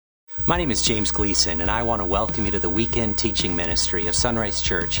My name is James Gleason, and I want to welcome you to the weekend teaching ministry of Sunrise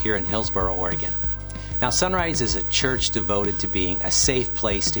Church here in Hillsboro, Oregon. Now, Sunrise is a church devoted to being a safe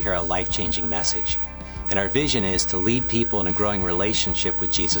place to hear a life-changing message. And our vision is to lead people in a growing relationship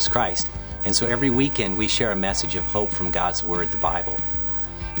with Jesus Christ. And so every weekend we share a message of hope from God's Word, the Bible.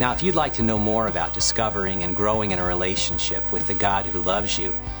 Now, if you'd like to know more about discovering and growing in a relationship with the God who loves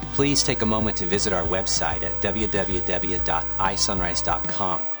you, please take a moment to visit our website at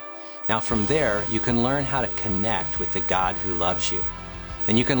www.isunrise.com. Now, from there, you can learn how to connect with the God who loves you.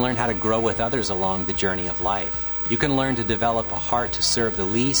 Then you can learn how to grow with others along the journey of life. You can learn to develop a heart to serve the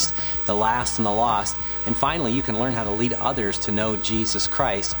least, the last, and the lost. And finally, you can learn how to lead others to know Jesus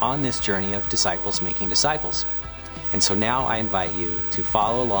Christ on this journey of disciples making disciples. And so now I invite you to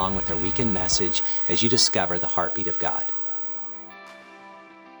follow along with our weekend message as you discover the heartbeat of God.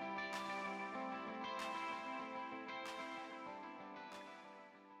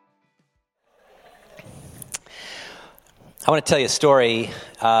 I want to tell you a story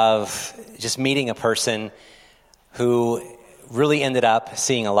of just meeting a person who really ended up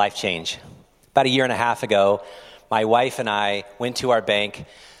seeing a life change. About a year and a half ago, my wife and I went to our bank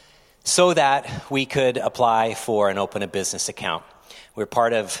so that we could apply for and open a business account. We're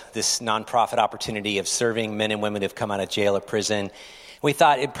part of this nonprofit opportunity of serving men and women who've come out of jail or prison. We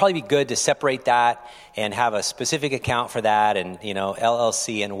thought it'd probably be good to separate that and have a specific account for that and,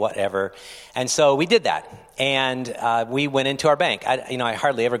 LLC and whatever. And so we did that. And we went into our bank. I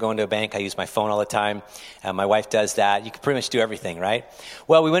hardly ever go into a bank. I use my phone all the time. My wife does that. You can pretty much do everything, right?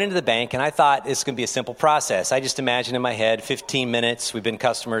 Well, we went into the bank, and I thought this was going to be a simple process. I just imagined in my head 15 minutes. We've been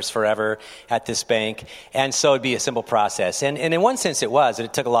customers forever at this bank. And so it'd be a simple process. And in one sense it was.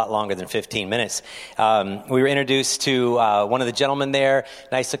 It took a lot longer than 15 minutes. We were introduced to one of the gentlemen there,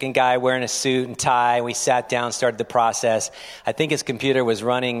 nice-looking guy wearing a suit and tie. We sat down, started the process. I think his computer was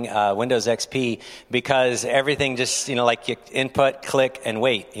running Windows XP because everything just, like you input, click, and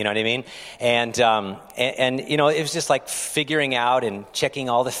wait, you know what I mean? And it was just like figuring out and checking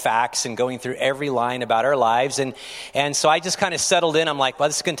all the facts and going through every line about our lives. And so I just kind of settled in. I'm like, well,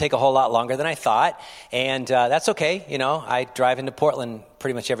 this is going to take a whole lot longer than I thought. And that's okay. I drive into Portland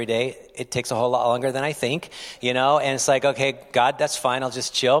pretty much every day. It takes a whole lot longer than I think, and it's like, okay, God, that's fine. I'll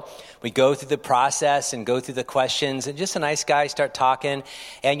just chill. We go through the process and go through the questions and just a nice guy start talking.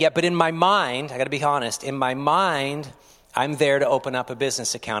 But in my mind, I got to be honest, in my mind, I'm there to open up a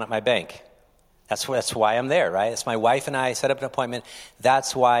business account at my bank. That's why I'm there, right? It's my wife and I set up an appointment.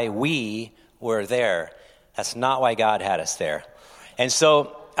 That's why we were there. That's not why God had us there. And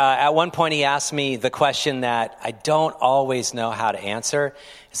so at one point he asked me the question that I don't always know how to answer.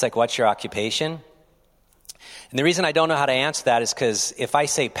 It's like, what's your occupation? And the reason I don't know how to answer that is because if I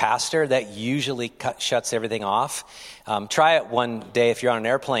say pastor, that usually shuts everything off. Try it one day if you're on an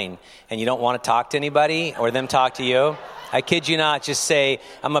airplane and you don't want to talk to anybody or them talk to you. I kid you not, just say,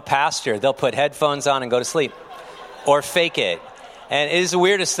 I'm a pastor. They'll put headphones on and go to sleep or fake it. And it is the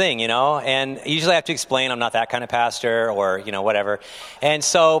weirdest thing, and usually I have to explain I'm not that kind of pastor or, whatever. And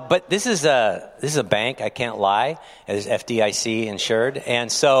so, but this is a bank, I can't lie. It's FDIC insured. And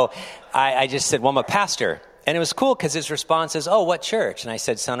so I just said, well, I'm a pastor. And it was cool because his response is, oh, what church? And I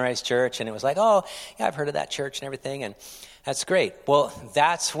said, Sunrise Church. And it was like, oh, yeah, I've heard of that church and everything. And that's great. Well,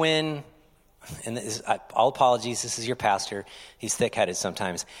 that's when, and all apologies, this is your pastor. He's thick-headed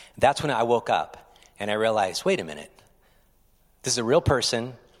sometimes. That's when I woke up and I realized, wait a minute. This is a real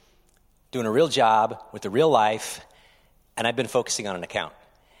person doing a real job with a real life, and I've been focusing on an account.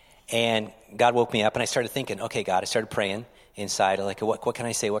 And God woke me up, and I started thinking, okay, God, I started praying inside, like, what can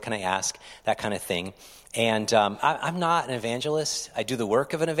I say? What can I ask? That kind of thing. And I'm not an evangelist. I do the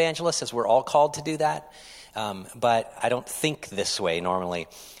work of an evangelist, as we're all called to do that. But I don't think this way normally.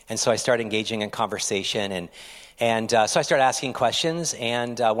 And so I started engaging in conversation, and so I started asking questions,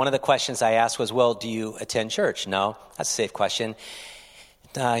 and one of the questions I asked was, well, do you attend church? No, that's a safe question.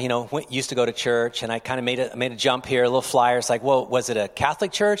 Used to go to church, and I kind of made a jump here, a little flyer. It's like, well, was it a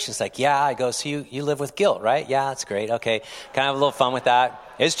Catholic church? It's like, yeah. I go, so you live with guilt, right? Yeah, that's great. Okay, kind of have a little fun with that.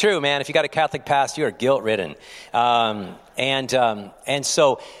 It's true, man. If you got a Catholic past, you are guilt-ridden. And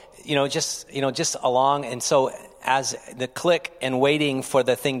so, just along, and so as the click and waiting for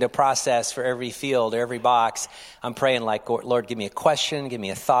the thing to process for every field, every box, I'm praying like, Lord, give me a question, give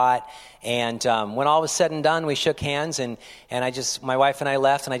me a thought. And when all was said and done, we shook hands, and my wife and I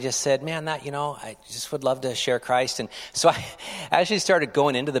left, and I just said, man, I just would love to share Christ. And so I actually started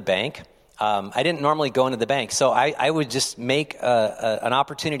going into the bank I didn't normally go into the bank. So I would just make an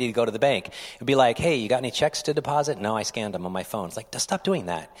opportunity to go to the bank. It'd be like, hey, you got any checks to deposit? No, I scanned them on my phone. It's like, just stop doing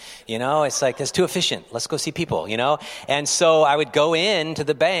that. It's like, it's too efficient. Let's go see people, And so I would go into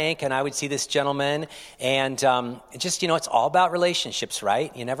the bank and I would see this gentleman and it's all about relationships,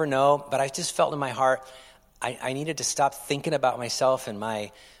 right? You never know. But I just felt in my heart, I needed to stop thinking about myself and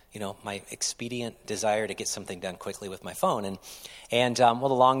my expedient desire to get something done quickly with my phone. And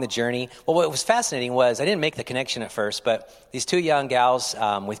along the journey, what was fascinating was I didn't make the connection at first, but these two young gals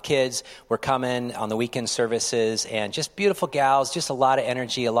with kids were coming on the weekend services, and just beautiful gals, just a lot of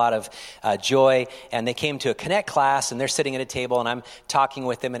energy, a lot of joy. And they came to a Connect class, and they're sitting at a table, and I'm talking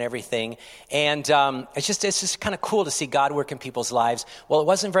with them and everything. And it's just kind of cool to see God work in people's lives. Well, it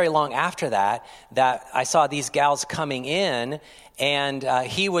wasn't very long after that I saw these gals coming in, and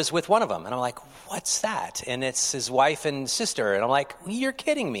he was with one of them. And I'm like, what's that? And it's his wife and sister. And I'm like, you're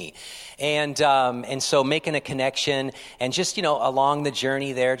kidding me. And so making a connection and just, along the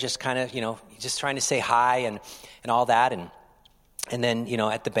journey there, just kind of, just trying to say hi and all that. And then,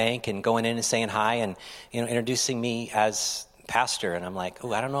 at the bank and going in and saying hi and, introducing me as pastor. And I'm like,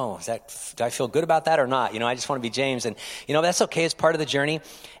 oh, I don't know. Do I feel good about that or not? I just want to be James. And, that's okay. It's part of the journey.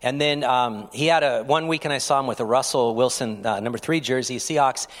 And then he had one weekend I saw him with a Russell Wilson number 3 jersey,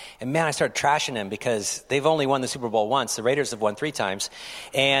 Seahawks. And man, I started trashing him because they've only won the Super Bowl once. The Raiders have won 3 times.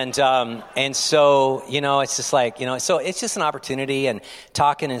 And so, it's just like, so it's just an opportunity and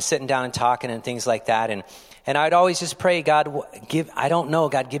talking and sitting down and talking and things like that. And I'd always just pray, God,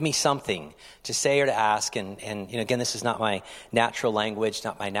 God, give me something to say or to ask. And again, this is not my natural language,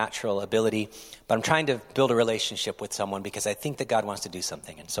 not my natural ability, but I'm trying to build a relationship with someone because I think that God wants to do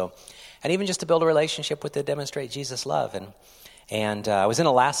something. And even just to build a relationship with to demonstrate Jesus' love. And I was in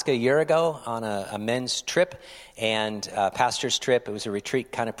Alaska a year ago on a men's trip and a pastor's trip. It was a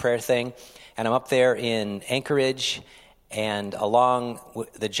retreat kind of prayer thing. And I'm up there in Anchorage. And along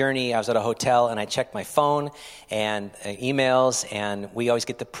the journey, I was at a hotel, and I checked my phone and emails, and we always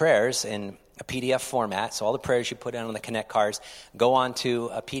get the prayers in a PDF format. So all the prayers you put in on the Connect cards go onto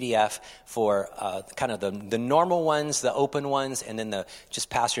a PDF for kind of the normal ones, the open ones, and then the just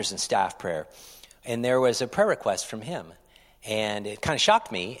pastors and staff prayer. And there was a prayer request from him, and it kind of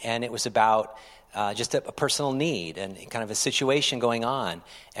shocked me, and it was about just a personal need and kind of a situation going on.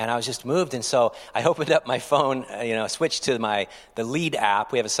 And I was just moved. And so I opened up my phone, switched to the Lead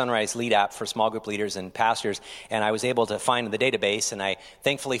app. We have a Sunrise Lead app for small group leaders and pastors. And I was able to find the database. And I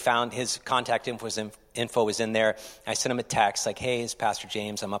thankfully found his contact info was in there. I sent him a text like, hey, it's Pastor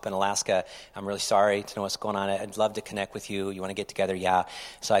James. I'm up in Alaska. I'm really sorry to know what's going on. I'd love to connect with you. You want to get together? Yeah.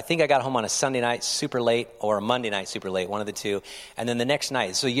 So I think I got home on a Sunday night super late or a Monday night super late, one of the two. And then the next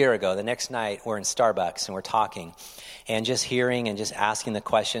night, so a year ago, the next night we're in Starbucks and we're talking and just hearing and just asking the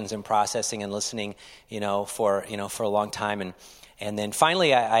questions and processing and listening, for a long time. And then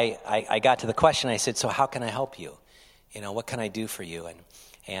finally I got to the question. I said, so how can I help you? What can I do for you?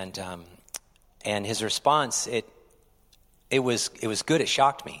 And his response, it was good. It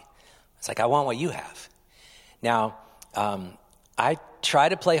shocked me. It's like, I want what you have. Now, I try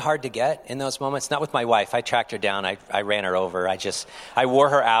to play hard to get in those moments, not with my wife. I tracked her down. I ran her over. I wore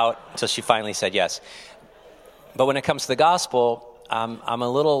her out until she finally said yes. But when it comes to the gospel, I'm a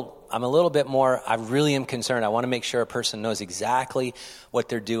little bit more, I really am concerned. I want to make sure a person knows exactly what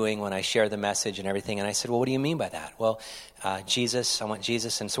they're doing when I share the message and everything. And I said, well, what do you mean by that? Well, Jesus, I want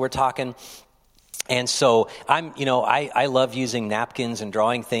Jesus. And so we're talking. And so I love using napkins and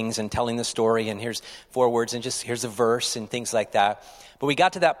drawing things and telling the story. And here's 4 words and just here's a verse and things like that. But we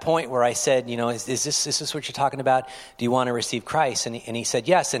got to that point where I said, is this what you're talking about? Do you want to receive Christ? And he said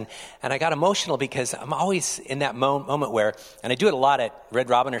yes. And I got emotional because I'm always in that moment where, and I do it a lot at Red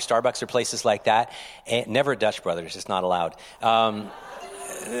Robin or Starbucks or places like that. And never Dutch Brothers, it's not allowed. But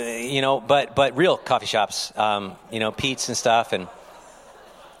real coffee shops, Pete's and stuff. And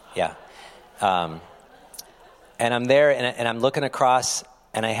yeah. And I'm there and I'm looking across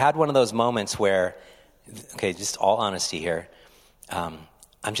and I had one of those moments where, okay, just all honesty here.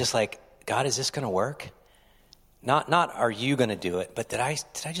 I'm just like, God, is this going to work? Not are you going to do it, but did I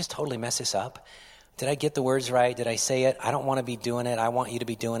just totally mess this up? Did I get the words right? Did I say it? I don't want to be doing it. I want you to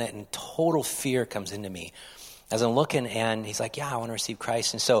be doing it. And total fear comes into me as I'm looking and he's like, yeah, I want to receive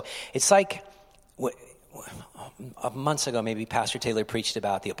Christ. And so it's like months ago, maybe Pastor Taylor preached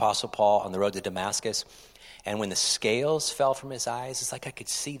about the Apostle Paul on the road to Damascus. And when the scales fell from his eyes, it's like I could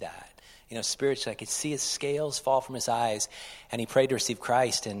see that. Spiritually, I could see his scales fall from his eyes, and he prayed to receive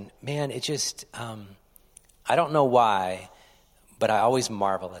Christ. And man, it just, I don't know why, but I always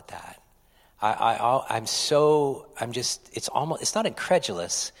marvel at that. It's not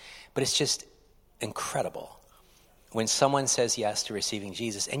incredulous, but it's just incredible when someone says yes to receiving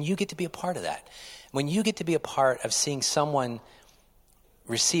Jesus, and you get to be a part of that. When you get to be a part of seeing someone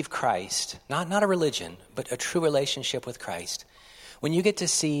receive Christ, not a religion, but a true relationship with Christ, when you get to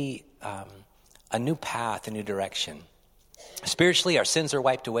see a new path, a new direction. Spiritually, our sins are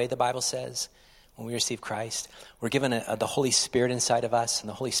wiped away, the Bible says, when we receive Christ. We're given the Holy Spirit inside of us, and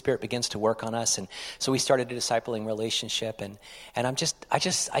the Holy Spirit begins to work on us. And so we started a discipling relationship, and I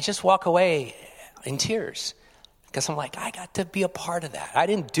just walk away in tears because I'm like, I got to be a part of that. I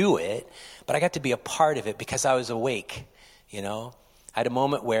didn't do it, but I got to be a part of it because I was awake, you know. I had a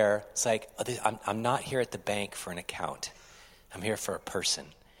moment where it's like, I'm not here at the bank for an account. I'm here for a person.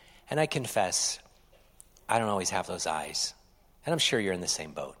 And I confess, I don't always have those eyes. And I'm sure you're in the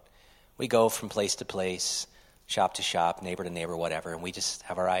same boat. We go from place to place, shop to shop, neighbor to neighbor, whatever, and we just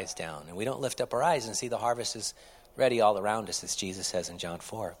have our eyes down. And we don't lift up our eyes and see the harvest is ready all around us, as Jesus says in John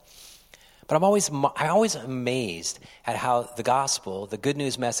 4. But I'm always amazed at how the gospel, the good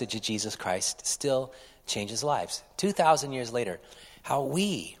news message of Jesus Christ, still changes lives. 2,000 years later, how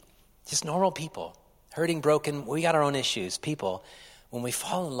we, just normal people, hurting, broken, we got our own issues, people, when we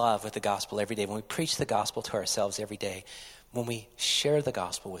fall in love with the gospel every day, when we preach the gospel to ourselves every day, when we share the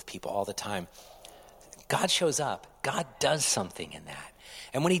gospel with people all the time, God shows up. God does something in that.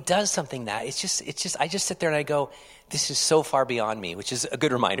 And when he does something that, it's just I just sit there and I go, this is so far beyond me, which is a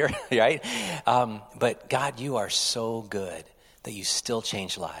good reminder, right? But God, you are so good that you still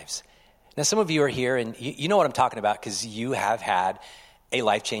change lives. Now, some of you are here and you know what I'm talking about because you have had a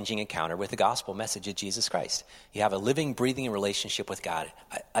life-changing encounter with the gospel message of Jesus Christ. You have a living, breathing relationship with God.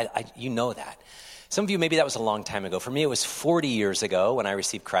 You know that. Some of you, maybe that was a long time ago. For me, it was 40 years ago when I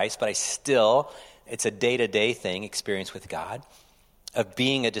received Christ, but it's a day-to-day thing, experience with God, of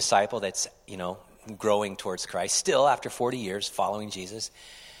being a disciple that's, growing towards Christ, still after 40 years following Jesus.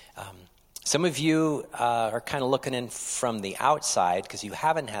 Some of you are kind of looking in from the outside because you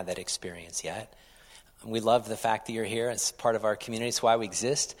haven't had that experience yet. We love the fact that you're here. It's part of our community. It's why we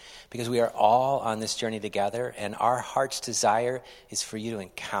exist, because we are all on this journey together, and our heart's desire is for you to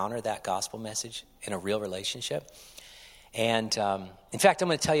encounter that gospel message in a real relationship. And in fact, I'm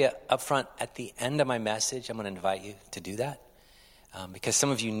going to tell you up front at the end of my message, I'm going to invite you to do that because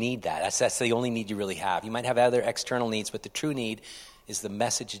some of you need that. That's the only need you really have. You might have other external needs, but the true need is the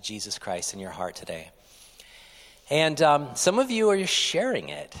message of Jesus Christ in your heart today. And some of you are sharing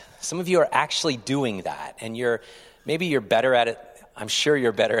it. Some of you are actually doing that. And maybe you're better at it. I'm sure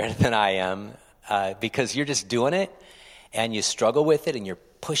you're better at it than I am because you're just doing it and you struggle with it and you're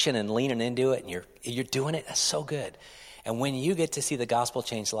pushing and leaning into it and you're doing it. That's so good. And when you get to see the gospel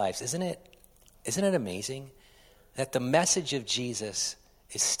change lives, isn't it amazing that the message of Jesus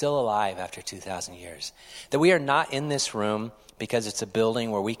is still alive after 2,000 years? That we are not in this room because it's a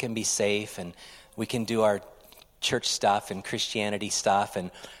building where we can be safe and we can do our church stuff and Christianity stuff, and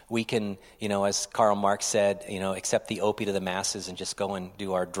we can, as Karl Marx said, accept the opiate of the masses and just go and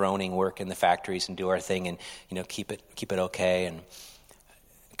do our droning work in the factories and do our thing and, keep it okay and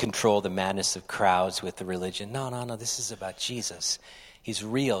control the madness of crowds with the religion. No, this is about Jesus. He's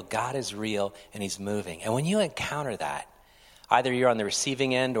real. God is real, and he's moving. And when you encounter that, either you're on the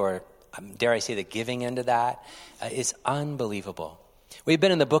receiving end or, dare I say, the giving end of that, it's unbelievable. We've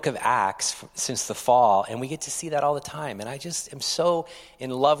been in the book of Acts since the fall, and we get to see that all the time. And I just am so in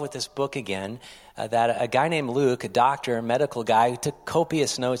love with this book again that a guy named Luke, a doctor, a medical guy who took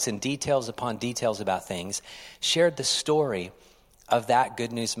copious notes and details upon details about things, shared the story of that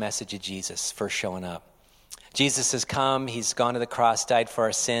good news message of Jesus first showing up. Jesus has come, he's gone to the cross, died for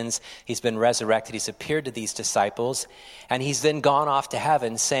our sins, he's been resurrected, he's appeared to these disciples, and he's then gone off to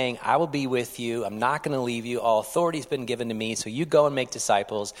heaven saying, I will be with you, I'm not going to leave you, all authority has been given to me, so you go and make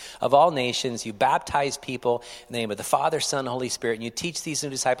disciples of all nations, you baptize people in the name of the Father, Son, and Holy Spirit, and you teach these new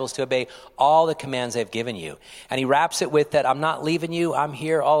disciples to obey all the commands I've given you. And he wraps it with that, I'm not leaving you, I'm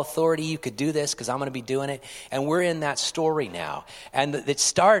here, all authority, you could do this because I'm going to be doing it. And we're in that story now. And it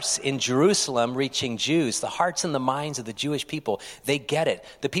starts in Jerusalem reaching Jews, the hearts and the minds of the Jewish people. They get it.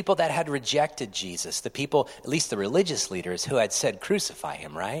 The people that had rejected Jesus, the people, at least the religious leaders who had said, crucify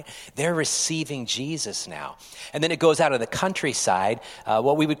him, right? They're receiving Jesus now. And then it goes out of the countryside,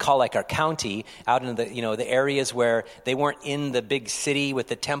 what we would call like our county, out in the areas where they weren't in the big city with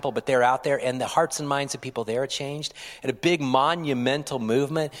the temple, but they're out there, and the hearts and minds of people there changed. And a big monumental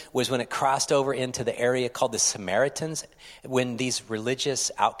movement was when it crossed over into the area called the Samaritans, when these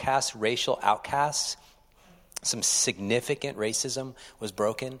religious outcasts, racial outcasts, some significant racism was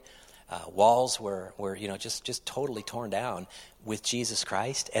broken. Walls were just totally torn down with Jesus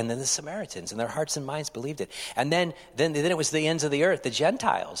Christ, and then the Samaritans, and their hearts and minds believed it. And then it was the ends of the earth, the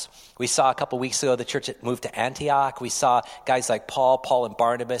Gentiles. We saw a couple weeks ago the church that moved to Antioch. We saw guys like Paul and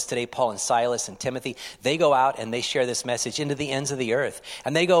Barnabas, today Paul and Silas and Timothy. They go out and they share this message into the ends of the earth.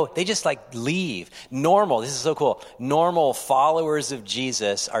 And they just like leave. Normal, this is so cool, normal followers of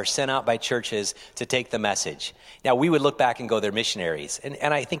Jesus are sent out by churches to take the message. Now, we would look back and go, they're missionaries.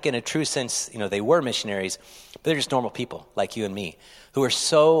 And I think in a true sense, they were missionaries, but they're just normal people like you and me who are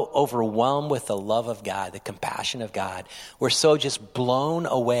so overwhelmed with the love of God, the compassion of God. We're so just blown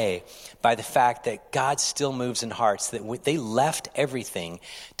away by the fact that God still moves in hearts, that they left everything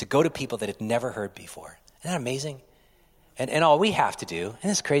to go to people that had never heard before. Isn't that amazing? And all we have to do, and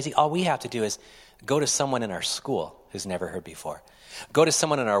it's crazy, all we have to do is go to someone in our school who's never heard before. Go to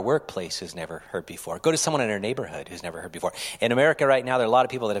someone in our workplace who's never heard before. Go to someone in our neighborhood who's never heard before. In America right now, there are a lot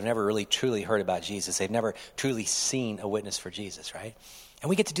of people that have never really truly heard about Jesus. They've never truly seen a witness for Jesus, right? And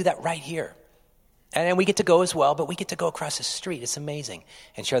we get to do that right here. And we get to go as well, but we get to go across the street. It's amazing.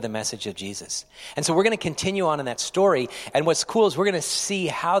 And share the message of Jesus. And so we're going to continue on in that story. And what's cool is we're going to see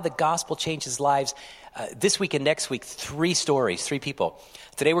how the gospel changes lives this week and next week. 3 stories, 3 people.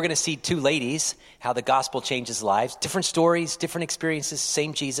 Today we're going to see 2 ladies, how the gospel changes lives. Different stories, different experiences,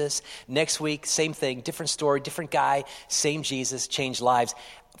 same Jesus. Next week, same thing, different story, different guy, same Jesus, changed lives.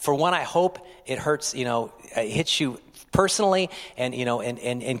 For one, I hope it hits you personally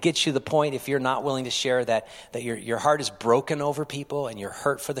and gets you the point, if you're not willing to share that your heart is broken over people and you're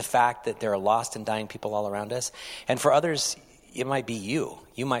hurt for the fact that there are lost and dying people all around us. And for others, it might be you.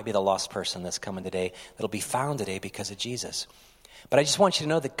 You might be the lost person that's coming today, that'll be found today because of Jesus. But I just want you to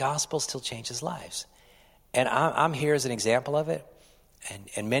know the gospel still changes lives. And I'm here as an example of it.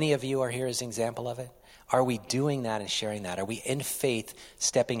 And many of you are here as an example of it. Are we doing that and sharing that? Are we in faith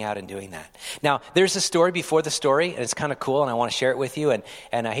stepping out and doing that? Now, there's a story before the story, and it's kind of cool, and I want to share it with you. And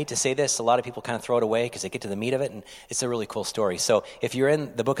I hate to say this, a lot of people kind of throw it away because they get to the meat of it, and it's a really cool story. So if you're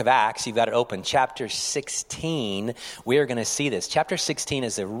in the book of Acts, you've got it open. Chapter 16, we are going to see this. Chapter 16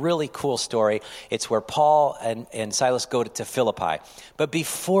 is a really cool story. It's where Paul and Silas go to Philippi. But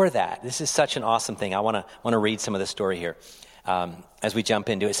before that, this is such an awesome thing. I want to read some of the story here as we jump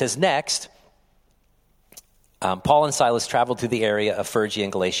into it. It says, next, Paul and Silas traveled through the area of Phrygia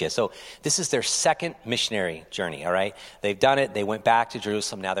and Galatia. So this is their second missionary journey, all right? They've done it. They went back to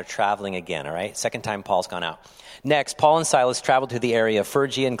Jerusalem. Now they're traveling again, all right? Second time Paul's gone out. Next, Paul and Silas traveled through the area of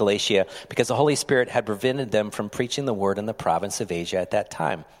Phrygia and Galatia because the Holy Spirit had prevented them from preaching the word in the province of Asia at that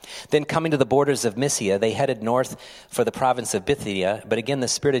time. Then coming to the borders of Mysia, they headed north for the province of Bithynia. But again, the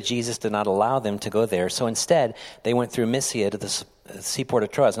Spirit of Jesus did not allow them to go there. So instead, they went through Mysia to the seaport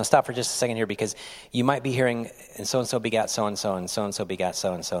of Troas. Now stop for just a second here, because you might be hearing, and so-and-so begat so-and-so, and so-and-so begat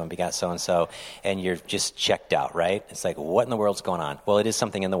so-and-so, and begat so-and-so, and you're just checked out, right? It's like, what in the world's going on? Well, it is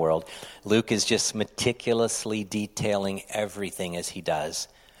something in the world. Luke is just meticulously detailing everything as he does,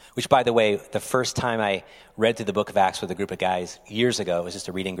 which, by the way, the first time I read through the book of Acts with a group of guys years ago, it was just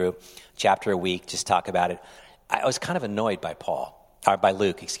a reading group, chapter a week, just talk about it. I was kind of annoyed by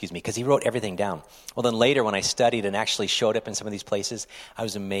Luke, because he wrote everything down. Well, then later when I studied and actually showed up in some of these places, I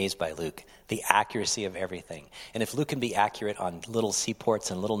was amazed by Luke, the accuracy of everything. And if Luke can be accurate on little seaports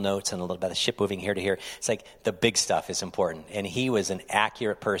and little notes and a little bit of ship moving here to here, it's like the big stuff is important. And he was an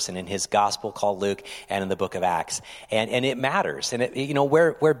accurate person in his gospel called Luke and in the book of Acts. And it matters. And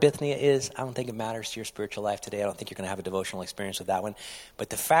where Bithynia is, I don't think it matters to your spiritual life today. I don't think you're going to have a devotional experience with that one. But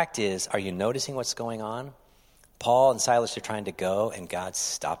the fact is, are you noticing what's going on? Paul and Silas are trying to go, and God's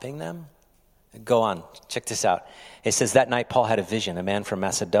stopping them. Go on, check this out. It says, that night Paul had a vision. A man from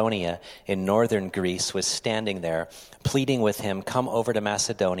Macedonia in northern Greece was standing there, pleading with him, come over to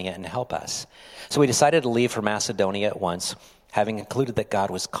Macedonia and help us. So we decided to leave for Macedonia at once, having concluded that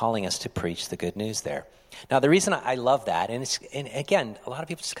God was calling us to preach the good news there. Now, the reason I love that, and again, a lot of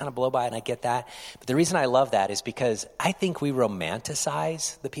people just kind of blow by it, and I get that, but the reason I love that is because I think we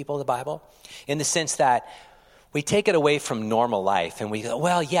romanticize the people of the Bible in the sense that we take it away from normal life and we go,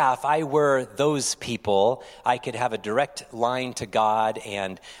 well, yeah, if I were those people, I could have a direct line to God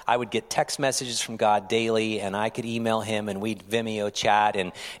and I would get text messages from God daily and I could email him and we'd Vimeo chat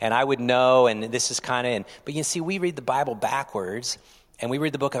and I would know, and this is kind of, but you see, we read the Bible backwards and we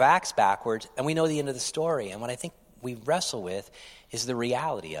read the book of Acts backwards and we know the end of the story. And what I think we wrestle with is the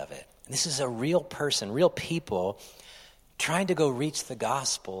reality of it. And this is a real person, real people trying to go reach the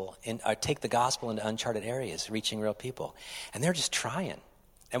gospel or take the gospel into uncharted areas, reaching real people. And they're just trying.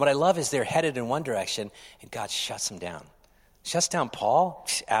 And what I love is they're headed in one direction and God shuts them down. Shuts down Paul?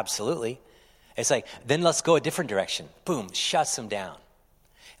 Absolutely. It's like, then let's go a different direction. Boom, shuts them down.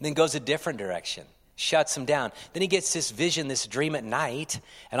 And then goes a different direction. Shuts him down. Then he gets this vision, this dream at night,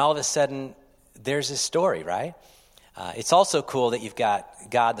 and all of a sudden, there's this story, right? It's also cool that you've got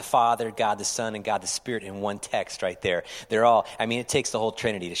God the Father, God the Son, and God the Spirit in one text right there. It takes the whole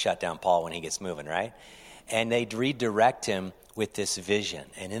Trinity to shut down Paul when he gets moving, right? And they redirect him with this vision.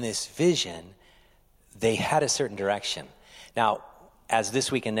 And in this vision, they had a certain direction. Now, as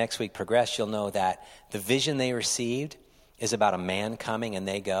this week and next week progress, you'll know that the vision they received is about a man coming, and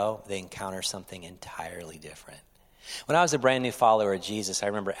they encounter something entirely different. When I was a brand new follower of Jesus, I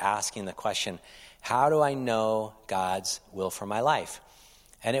remember asking the question, how do I know God's will for my life?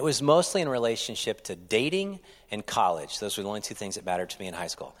 And it was mostly in relationship to dating and college. Those were the only two things that mattered to me in high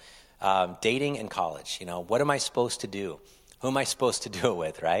school. Dating and college. What am I supposed to do? Who am I supposed to do it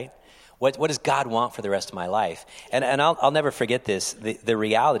with, right? What does God want for the rest of my life? And I'll never forget this. The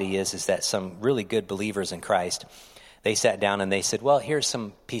reality is that some really good believers in Christ, they sat down and they said, well, here's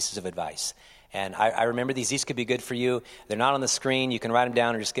some pieces of advice. And I remember these. These could be good for you. They're not on the screen. You can write them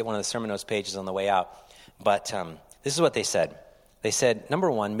down or just get one of the sermon notes pages on the way out. But this is what they said. They said, number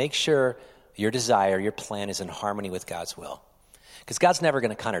one, make sure your desire, your plan is in harmony with God's will. Because God's never going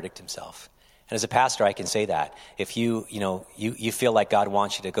to contradict himself. And as a pastor, I can say that. If you feel like God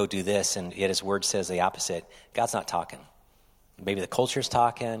wants you to go do this and yet his word says the opposite, God's not talking. Maybe the culture's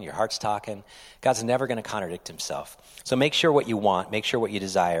talking, your heart's talking. God's never going to contradict himself. So make sure what you want, make sure what you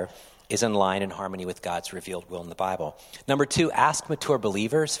desire is in line and harmony with God's revealed will in the Bible. Number two, ask mature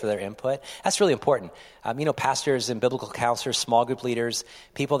believers for their input. That's really important. Pastors and biblical counselors, small group leaders,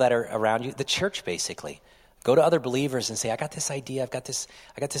 people that are around you, the church basically. Go to other believers and say, I got this idea, I got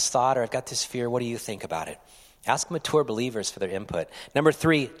this thought, or I've got this fear. What do you think about it? Ask mature believers for their input. Number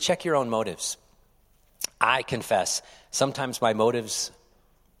three, check your own motives. I confess, sometimes my motives,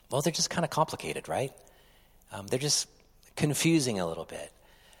 well, they're just kind of complicated, right? They're just confusing a little bit.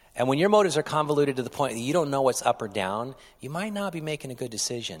 And when your motives are convoluted to the point that you don't know what's up or down, you might not be making a good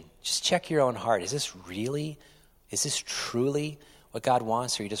decision. Just check your own heart. Is this truly what God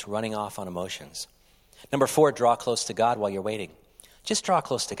wants, or are you just running off on emotions? Number four, draw close to God while you're waiting. Just draw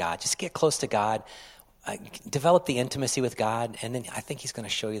close to God. Just get close to God. Develop the intimacy with God, and then I think he's going to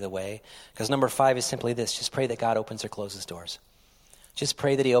show you the way. Because number five is simply this. Just pray that God opens or closes doors. Just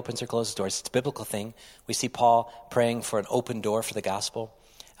pray that he opens or closes doors. It's a biblical thing. We see Paul praying for an open door for the gospel.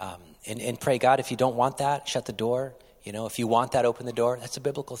 And pray, God, if you don't want that, shut the door. If you want that, open the door. That's a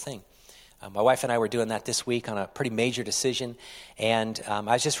biblical thing. My wife and I were doing that this week on a pretty major decision. And I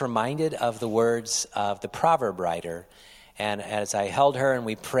was just reminded of the words of the proverb writer. And as I held her and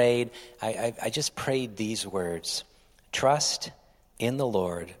we prayed, I just prayed these words. Trust in the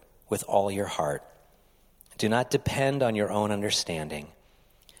Lord with all your heart. Do not depend on your own understanding.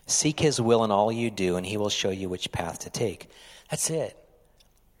 Seek his will in all you do, and he will show you which path to take. That's it.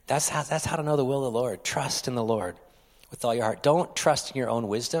 That's how to know the will of the Lord. Trust in the Lord with all your heart. Don't trust in your own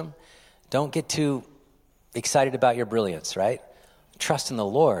wisdom. Don't get too excited about your brilliance, right? Trust in the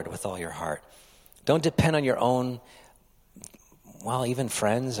Lord with all your heart. Don't depend on your own, even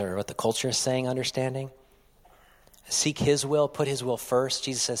friends or what the culture is saying, understanding. Seek his will. Put his will first.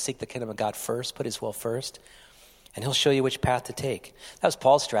 Jesus says, seek the kingdom of God first. Put his will first. And he'll show you which path to take. That was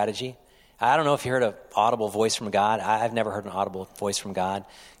Paul's strategy. I don't know if you heard an audible voice from God. I've never heard an audible voice from God.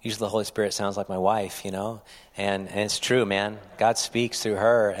 Usually the Holy Spirit sounds like my wife, And it's true, man. God speaks through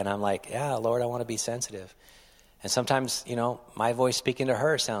her, and I'm like, yeah, Lord, I want to be sensitive. And sometimes, my voice speaking to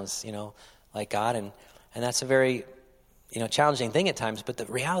her sounds, like God, and that's a very, challenging thing at times. But the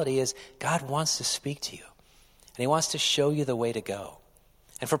reality is God wants to speak to you, and he wants to show you the way to go.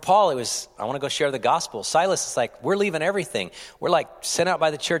 And for Paul, it was, I want to go share the gospel. Silas is like, we're leaving everything. We're like sent out by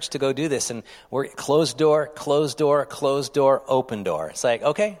the church to go do this. And we're closed door, open door. It's like,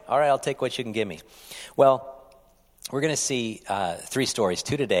 okay, all right, I'll take what you can give me. Well, we're going to see three stories,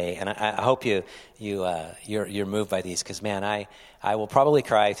 two today. And I hope you're moved by these. Because, man, I will probably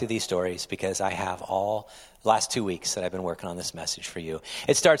cry through these stories because I have all last 2 weeks that I've been working on this message for you.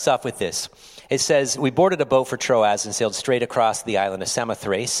 It starts off with this. It says, we boarded a boat for Troas and sailed straight across the island of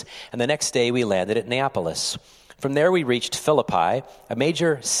Samothrace, and the next day we landed at Neapolis. From there we reached Philippi, a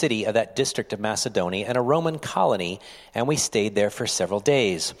major city of that district of Macedonia and a Roman colony, and we stayed there for several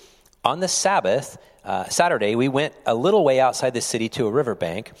days. On the Saturday, we went a little way outside the city to a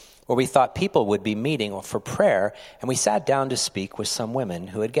riverbank where we thought people would be meeting for prayer, and we sat down to speak with some women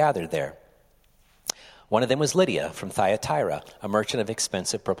who had gathered there. One of them was Lydia from Thyatira, a merchant of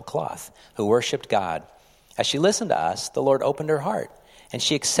expensive purple cloth, who worshipped God. As she listened to us, the Lord opened her heart, and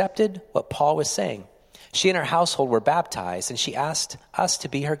she accepted what Paul was saying. She and her household were baptized, and she asked us to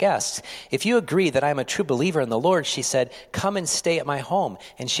be her guests. If you agree that I am a true believer in the Lord, she said, come and stay at my home.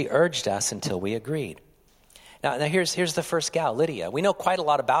 And she urged us until we agreed. Now here's the first gal, Lydia. We know quite a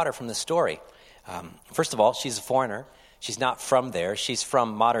lot about her from the story. First of all, she's a foreigner. She's not from there. She's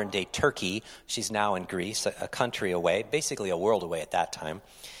from modern-day Turkey. She's now in Greece, a country away, basically a world away at that time.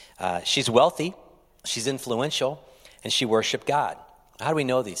 She's wealthy, she's influential, and she worshiped God. How do we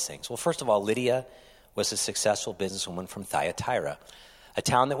know these things? Well, first of all, Lydia was a successful businesswoman from Thyatira, a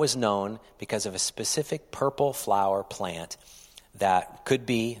town that was known because of a specific purple flower plant that could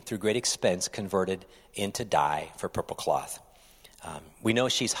be, through great expense, converted into dye for purple cloth. We know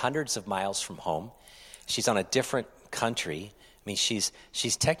she's hundreds of miles from home. She's on a different country. I mean, she's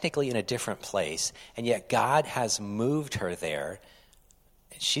technically in a different place, and yet God has moved her there.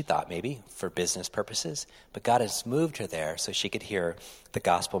 She thought maybe for business purposes, but God has moved her there so she could hear the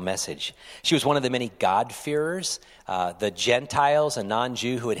gospel message. She was one of the many God-fearers, the Gentiles, a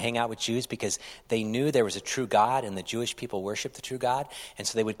non-Jew who would hang out with Jews because they knew there was a true God and the Jewish people worshiped the true God, and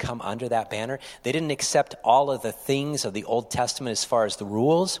so they would come under that banner. They didn't accept all of the things of the Old Testament as far as the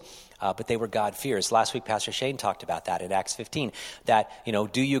rules, but they were God-fearers. Last week, Pastor Shane talked about that in Acts 15, that,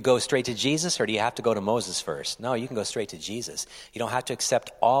 do you go straight to Jesus or do you have to go to Moses first? No, you can go straight to Jesus. You don't have to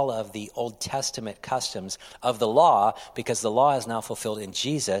accept all of the Old Testament customs of the law because the law is now fulfilled in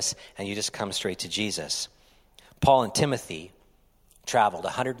Jesus, and you just come straight to Jesus. Paul and Timothy traveled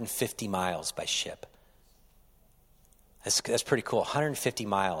 150 miles by ship. That's pretty cool, 150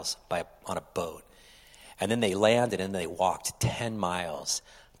 miles on a boat. And then they landed and they walked 10 miles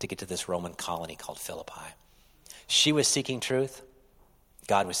to get to this Roman colony called Philippi. She was seeking truth.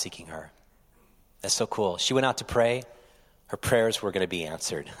 God was seeking her. That's so cool. She went out to pray. Her prayers were going to be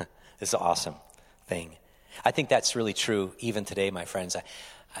answered. It's an awesome thing. I think that's really true even today, my friends.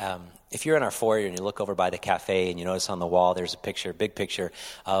 If you're in our foyer and you look over by the cafe and you notice on the wall there's a big picture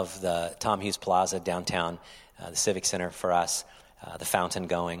of the Tom Hughes Plaza downtown, the Civic Center for us, the fountain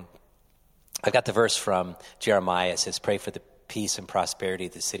going. I've got the verse from Jeremiah. It says, pray for the peace and prosperity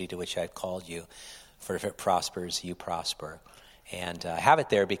of the city to which I have called you. For if it prospers, you prosper. And I have it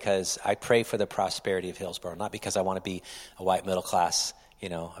there because I pray for the prosperity of Hillsborough, not because I want to be a white middle class,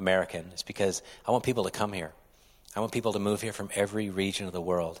 American. It's because I want people to come here. I want people to move here from every region of the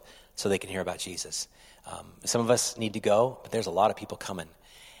world so they can hear about Jesus. Some of us need to go, but there's a lot of people coming.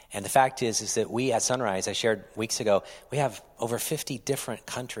 And the fact is that we at Sunrise, I shared weeks ago, we have over 50 different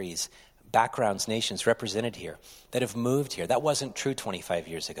countries, backgrounds, nations represented here that have moved here. That wasn't true 25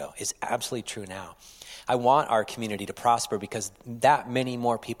 years ago. It's absolutely true now. I want our community to prosper because that many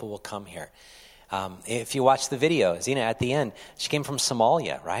more people will come here. If you watch the video, Zena at the end, she came from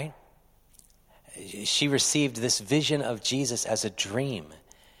Somalia, right? She received this vision of Jesus as a dream,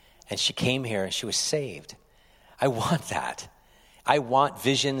 and she came here and she was saved. I want that. I want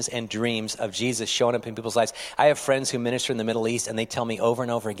visions and dreams of Jesus showing up in people's lives. I have friends who minister in the Middle East, and they tell me over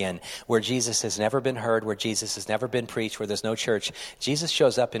and over again, where Jesus has never been heard, where Jesus has never been preached, where there's no church, Jesus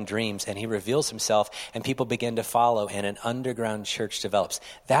shows up in dreams, and he reveals himself, and people begin to follow, and an underground church develops.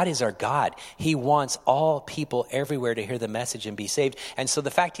 That is our God. He wants all people everywhere to hear the message and be saved. And so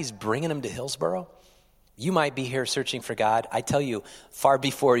the fact he's bringing them to Hillsborough, you might be here searching for God. I tell you, far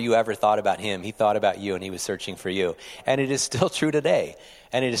before you ever thought about him, he thought about you and he was searching for you. And it is still true today.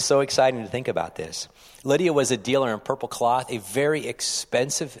 And it is so exciting to think about this. Lydia was a dealer in purple cloth, a very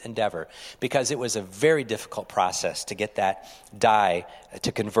expensive endeavor because it was a very difficult process to get that dye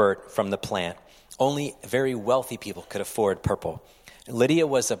to convert from the plant. Only very wealthy people could afford purple. Lydia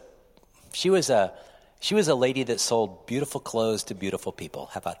was a lady that sold beautiful clothes to beautiful people.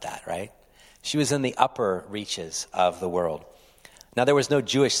 How about that, right? She was in the upper reaches of the world. Now, there was no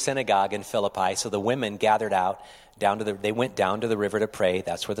Jewish synagogue in Philippi, so the women gathered out, they went down to the river to pray.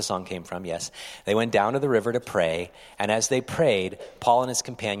 That's where the song came from, yes. They went down to the river to pray, and as they prayed, Paul and his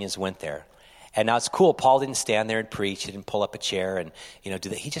companions went there. And now it's cool, Paul didn't stand there and preach, he didn't pull up a chair and, do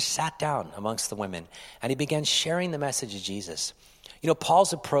that. He just sat down amongst the women, and he began sharing the message of Jesus.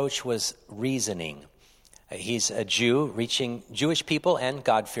 Paul's approach was reasoning. He's a Jew reaching Jewish people and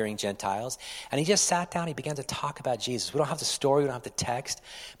God-fearing Gentiles. And he just sat down. He began to talk about Jesus. We don't have the story. We don't have the text.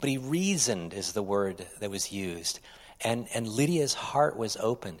 But he reasoned is the word that was used. And Lydia's heart was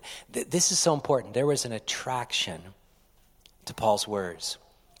opened. This is so important. There was an attraction to Paul's words.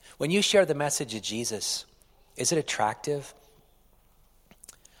 When you share the message of Jesus, is it attractive?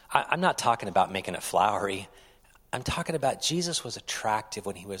 I'm not talking about making it flowery. I'm talking about Jesus was attractive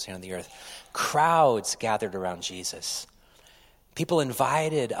when he was here on the earth. Crowds gathered around Jesus. People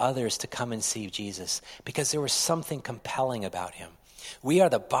invited others to come and see Jesus because there was something compelling about him. We are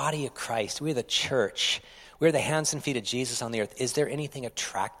the body of Christ. We're the church. We're the hands and feet of Jesus on the earth. Is there anything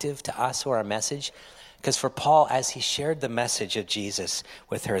attractive to us or our message? Because for Paul, as he shared the message of Jesus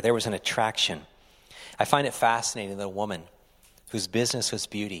with her, there was an attraction. I find it fascinating that a woman whose business was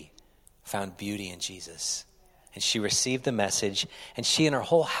beauty found beauty in Jesus. And she received the message, and she and her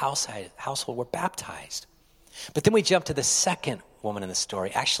whole household were baptized. But then we jump to the second woman in the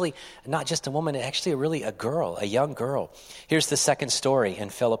story. Actually, not just a woman, actually a girl, a young girl. Here's the second story in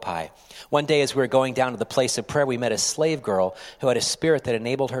Philippi. One day as we were going down to the place of prayer, we met a slave girl who had a spirit that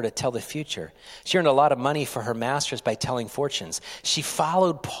enabled her to tell the future. She earned a lot of money for her masters by telling fortunes. She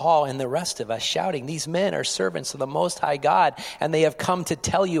followed Paul and the rest of us, shouting, "These men are servants of the Most High God, and they have come to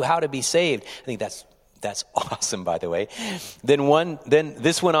tell you how to be saved." I think that's awesome, by the way. Then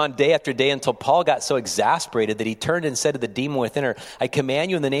this went on day after day until Paul got so exasperated that he turned and said to the demon within her, "I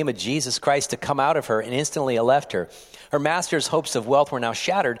command you in the name of Jesus Christ to come out of her," and instantly it left her. Her master's hopes of wealth were now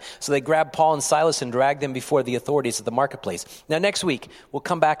shattered, so they grabbed Paul and Silas and dragged them before the authorities at the marketplace. Now, next week, we'll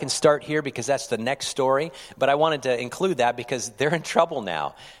come back and start here because that's the next story, but I wanted to include that because they're in trouble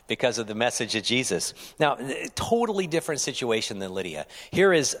now because of the message of Jesus. Now, totally different situation than Lydia.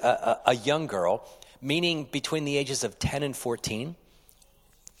 Here is a young girl, meaning between the ages of 10 and 14,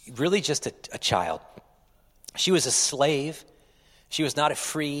 really just a child. She was a slave. She was not a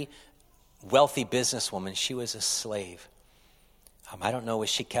free, wealthy businesswoman. She was a slave. I don't know,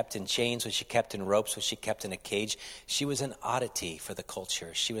 was she kept in chains? Was she kept in ropes? Was she kept in a cage? She was an oddity for the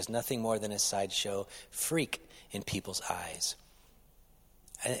culture. She was nothing more than a sideshow freak in people's eyes.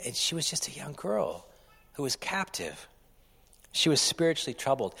 And she was just a young girl who was captive. She was spiritually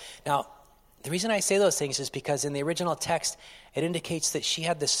troubled. Now, the reason I say those things is because in the original text, it indicates that she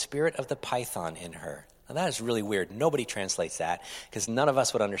had the spirit of the python in her. Now, that is really weird. Nobody translates that because none of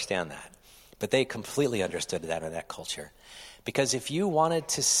us would understand that. But they completely understood that in that culture. Because if you wanted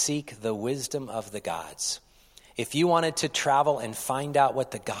to seek the wisdom of the gods, if you wanted to travel and find out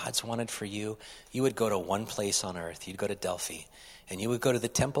what the gods wanted for you, you would go to one place on earth. You'd go to Delphi, and you would go to the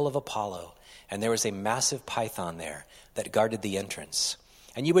temple of Apollo, and there was a massive python there that guarded the entrance.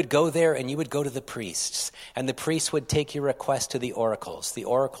 And you would go there and you would go to the priests. And the priests would take your request to the oracles. The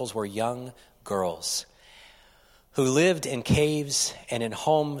oracles were young girls who lived in caves and in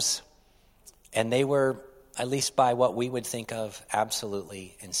homes. And they were, at least by what we would think of,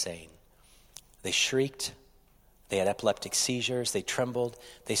 absolutely insane. They shrieked. They had epileptic seizures. They trembled.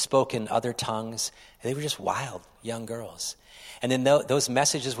 They spoke in other tongues. They were just wild young girls. And then those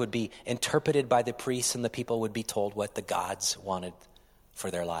messages would be interpreted by the priests, and the people would be told what the gods wanted for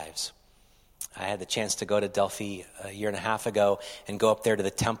their lives. I had the chance to go to Delphi a year and a half ago and go up there to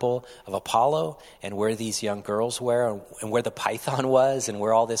the temple of Apollo and where these young girls were and where the python was and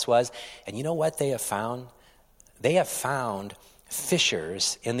where all this was. And you know what they have found? They have found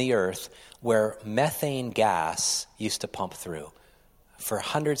fissures in the earth where methane gas used to pump through. For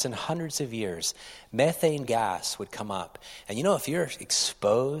hundreds and hundreds of years, methane gas would come up. And you know, if you're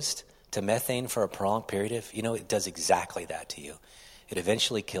exposed to methane for a prolonged period of, it does exactly that to you. It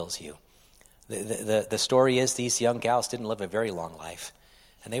eventually kills you. The story is these young gals didn't live a very long life,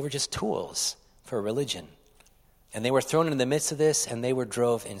 and they were just tools for religion. And they were thrown in the midst of this, and they were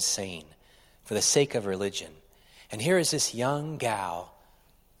drove insane for the sake of religion. And here is this young gal,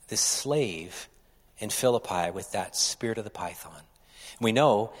 this slave in Philippi with that spirit of the python. We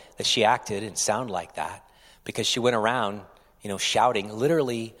know that she acted and sounded like that because she went around, shouting.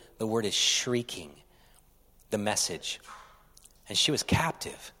 Literally, the word is shrieking the message. And she was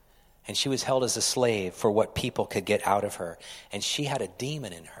captive, and she was held as a slave for what people could get out of her. And she had a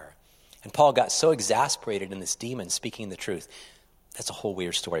demon in her. And Paul got so exasperated in this demon speaking the truth. That's a whole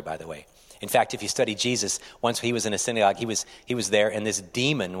weird story, by the way. In fact, if you study Jesus, once he was in a synagogue, he was there, and this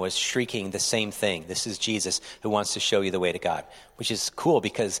demon was shrieking the same thing. This is Jesus who wants to show you the way to God, which is cool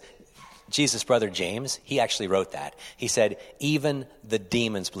because Jesus' brother James, he actually wrote that. He said, even the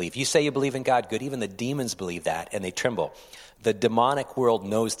demons believe. You say you believe in God, good. Even the demons believe that, and they tremble. The demonic world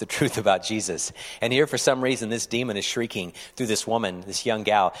knows the truth about Jesus. And here, for some reason, this demon is shrieking through this woman, this young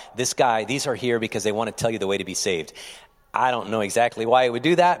gal. This guy, these are here because they want to tell you the way to be saved. I don't know exactly why he would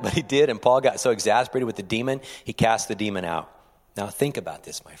do that, but he did. And Paul got so exasperated with the demon, he cast the demon out. Now think about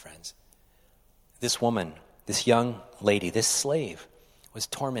this, my friends. This woman, this young lady, this slave was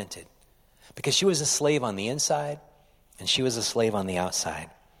tormented because she was a slave on the inside and she was a slave on the outside.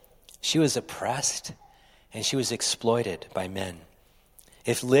 She was oppressed and she was exploited by men.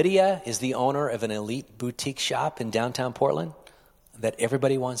 If Lydia is the owner of an elite boutique shop in downtown Portland that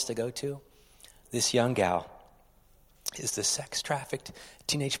everybody wants to go to, this young gal is the sex-trafficked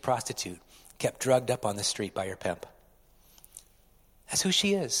teenage prostitute kept drugged up on the street by her pimp. That's who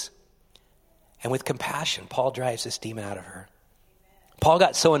she is. And with compassion, Paul drives this demon out of her. Paul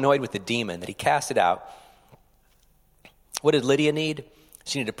got so annoyed with the demon that he cast it out. What did Lydia need?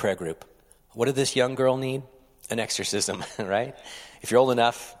 She needed a prayer group. What did this young girl need? An exorcism, right? If you're old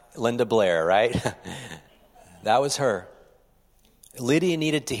enough, Linda Blair, right? That was her. Lydia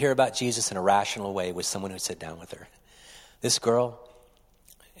needed to hear about Jesus in a rational way with someone who'd sit down with her. This girl,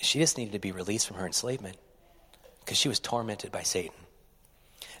 she just needed to be released from her enslavement because she was tormented by Satan.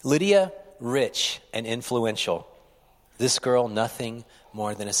 Lydia, rich and influential. This girl, nothing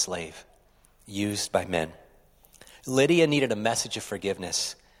more than a slave, used by men. Lydia needed a message of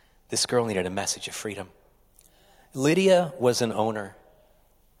forgiveness. This girl needed a message of freedom. Lydia was an owner.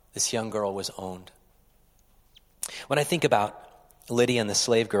 This young girl was owned. When I think about Lydia and the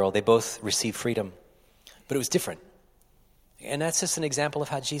slave girl, they both received freedom, but it was different. And that's just an example of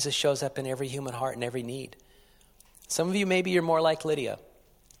how Jesus shows up in every human heart and every need. Some of you, maybe you're more like Lydia.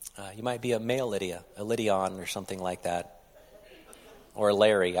 You might be a male Lydia, a Lydion or something like that. Or a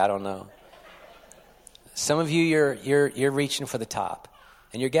Larry, I don't know. Some of you, you're reaching for the top,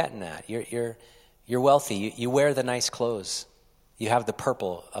 and you're getting that. You're wealthy. You wear the nice clothes. You have the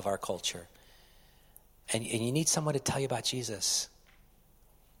purple of our culture. And you need someone to tell you about Jesus.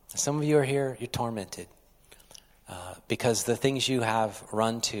 Some of you are here, you're tormented because the things you have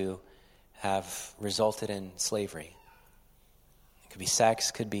run to have resulted in slavery. It could be sex,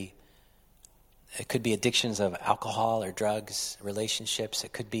 it could be addictions of alcohol or drugs, relationships.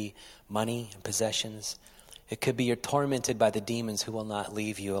 It could be money and possessions. It could be you're tormented by the demons who will not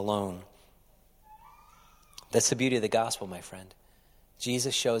leave you alone. That's the beauty of the gospel, my friend.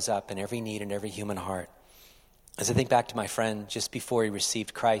 Jesus shows up in every need in every human heart. As I think back to my friend just before he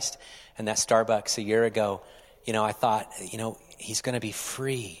received Christ in that Starbucks a year ago, I thought, he's going to be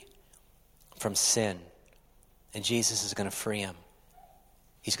free from sin. And Jesus is going to free him.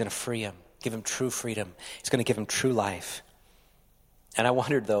 He's going to free him, give him true freedom. He's going to give him true life. And I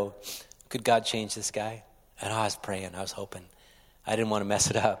wondered, though, could God change this guy? And I was praying, I was hoping. I didn't want to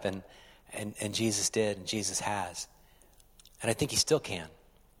mess it up. And Jesus did, and Jesus has. And I think he still can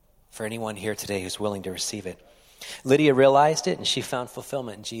for anyone here today who's willing to receive it. Lydia realized it, and she found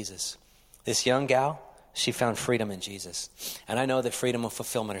fulfillment in Jesus. This young gal, she found freedom in Jesus. And I know that freedom and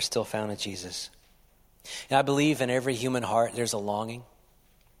fulfillment are still found in Jesus. And I believe in every human heart there's a longing.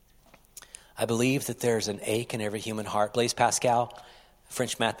 I believe that there's an ache in every human heart. Blaise Pascal, a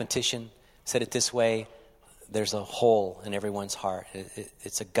French mathematician, said it this way: there's a hole in everyone's heart.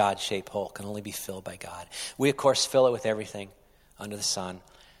 It's a God-shaped hole. It can only be filled by God. We, of course, fill it with everything under the sun,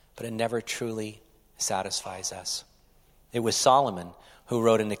 but it never truly satisfies us. It was Solomon who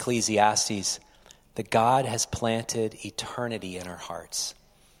wrote in Ecclesiastes that God has planted eternity in our hearts.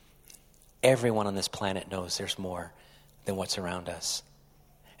 Everyone on this planet knows there's more than what's around us.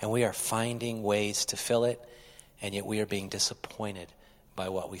 And we are finding ways to fill it, and yet we are being disappointed by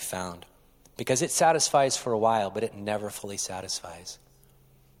what we found. Because it satisfies for a while, but it never fully satisfies.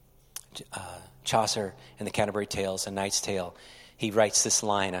 Chaucer in the Canterbury Tales, A Knight's Tale, he writes this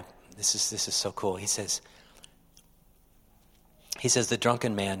line. This is so cool. He says, the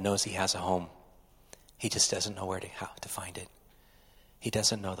drunken man knows he has a home. He just doesn't know how to find it. He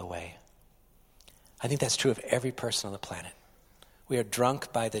doesn't know the way. I think that's true of every person on the planet. We are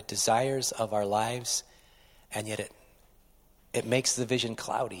drunk by the desires of our lives, and yet it makes the vision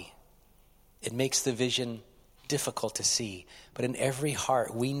cloudy. It makes the vision difficult to see. But in every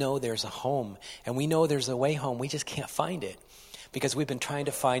heart, we know there's a home, and we know there's a way home. We just can't find it because we've been trying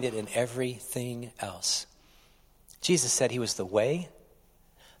to find it in everything else. Jesus said he was the way,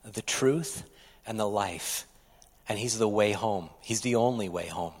 the truth, and the life. And he's the way home. He's the only way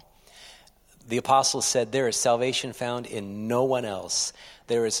home. The apostles said there is salvation found in no one else.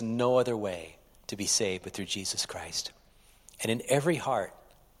 There is no other way to be saved but through Jesus Christ. And in every heart,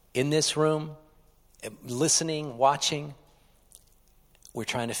 in this room, listening, watching, we're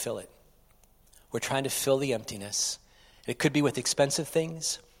trying to fill it. We're trying to fill the emptiness. It could be with expensive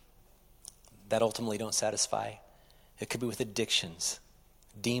things that ultimately don't satisfy. It could be with addictions,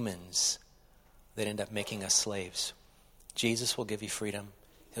 demons that end up making us slaves. Jesus will give you freedom.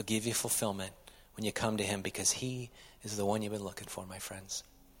 He'll give you fulfillment when you come to him because he is the one you've been looking for, my friends.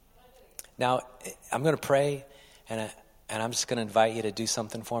 Now, I'm going to pray, and I'm just going to invite you to do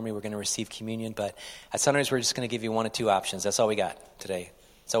something for me. We're going to receive communion, but at Sunrise, we're just going to give you one of two options. That's all we got today.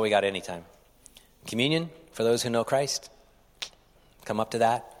 That's all we got anytime. Communion, for those who know Christ, come up to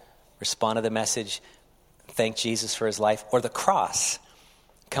that, respond to the message, thank Jesus for his life, or the cross.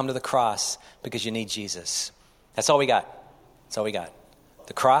 Come to the cross because you need Jesus. That's all we got. That's all we got.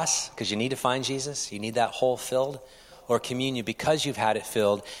 The cross, because you need to find Jesus. You need that hole filled. or communion because you've had it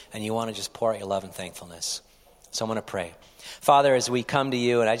filled and you want to just pour out your love and thankfulness. So I'm going to pray. Father, as we come to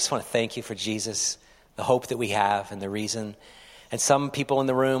you, and I just want to thank you for Jesus, the hope that we have and the reason. And some people in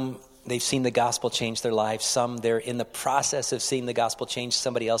the room, they've seen the gospel change their lives. Some, they're in the process of seeing the gospel change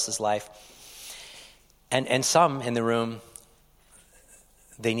somebody else's life. And some in the room,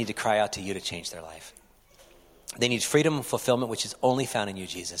 they need to cry out to you to change their life. They need freedom and fulfillment, which is only found in you,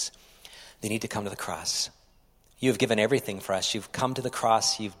 Jesus. They need to come to the cross. You have given everything for us. You've come to the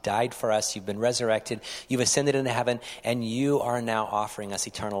cross. You've died for us. You've been resurrected. You've ascended into heaven. And you are now offering us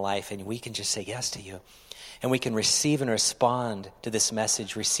eternal life. And we can just say yes to you. And we can receive and respond to this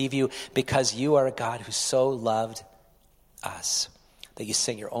message. Receive you because you are a God who so loved us that you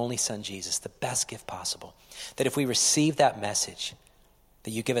sent your only son, Jesus, the best gift possible. That if we receive that message,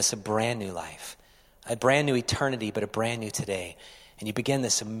 that you give us a brand new life, a brand new eternity, but a brand new today. And you begin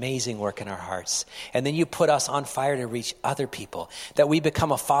this amazing work in our hearts. And then you put us on fire to reach other people. That we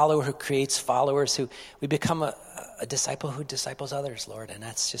become a follower who creates followers. We become a disciple who disciples others, Lord. And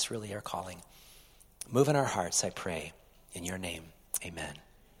that's just really our calling. Move in our hearts, I pray. In your name, amen.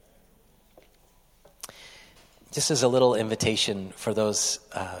 Just as a little invitation for those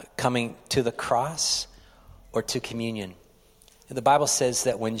coming to the cross or to communion. The Bible says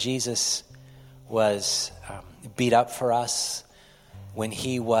that when Jesus was beat up for us, when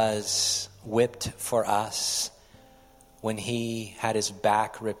he was whipped for us, when he had his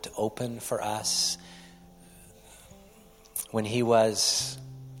back ripped open for us, when he was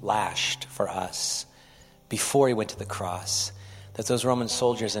lashed for us, before he went to the cross, that those Roman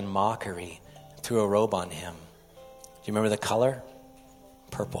soldiers in mockery threw a robe on him. Do you remember the color?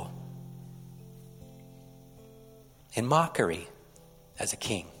 Purple. In mockery as a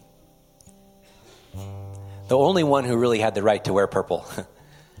king. The only one who really had the right to wear purple.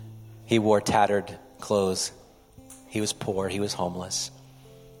 He wore tattered clothes. He was poor. He was homeless.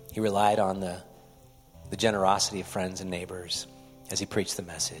 He relied on the generosity of friends and neighbors as he preached the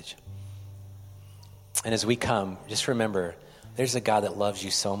message. And as we come, just remember, there's a God that loves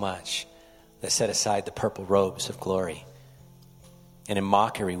you so much that set aside the purple robes of glory. And in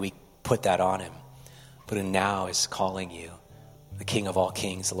mockery, we put that on him. But who now is calling you, the King of all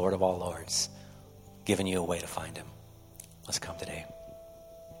kings, the Lord of all lords, giving you a way to find him. Let's come today.